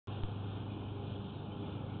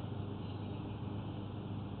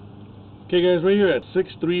Okay guys, we're here at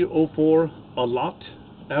 6304 Allot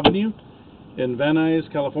Avenue in Van Nuys,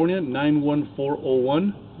 California,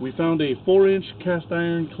 91401. We found a 4-inch cast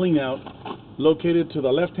iron cleanout located to the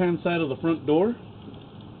left-hand side of the front door.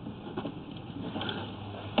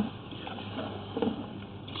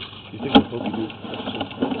 You think I hope you do?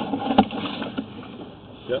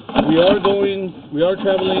 Yep. We are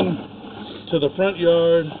traveling to the front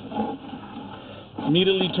yard.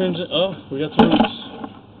 Immediately turns in, oh, we got some roots.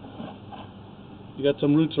 You got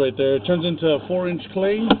some roots right there. It turns into a 4-inch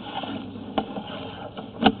clay.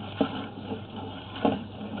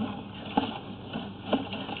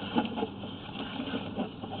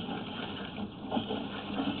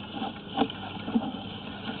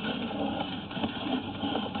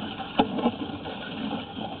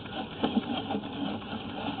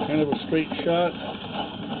 Kind of a straight shot.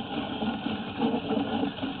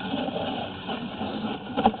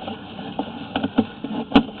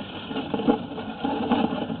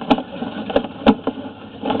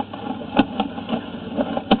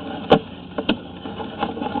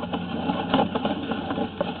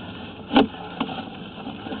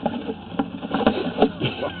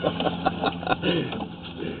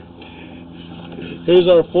 Here's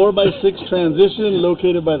our 4x6 transition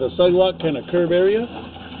located by the sidewalk, kind of curve area.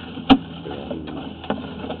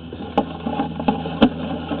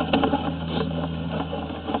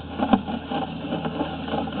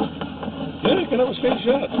 Yeah, you can have a straight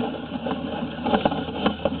shot.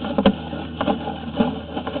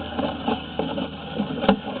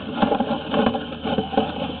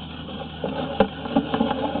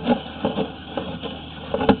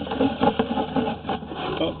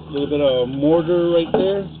 A little bit of mortar right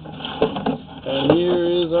there, and here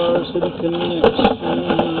is our city connection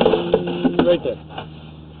right there.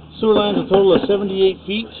 Sewer line's a total of 78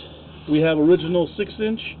 feet. We have original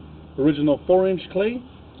 6-inch, original 4-inch clay,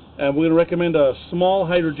 and we're going to recommend a small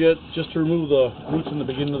hydrojet just to remove the roots in the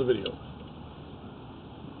beginning of the video.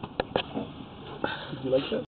 Did you like that?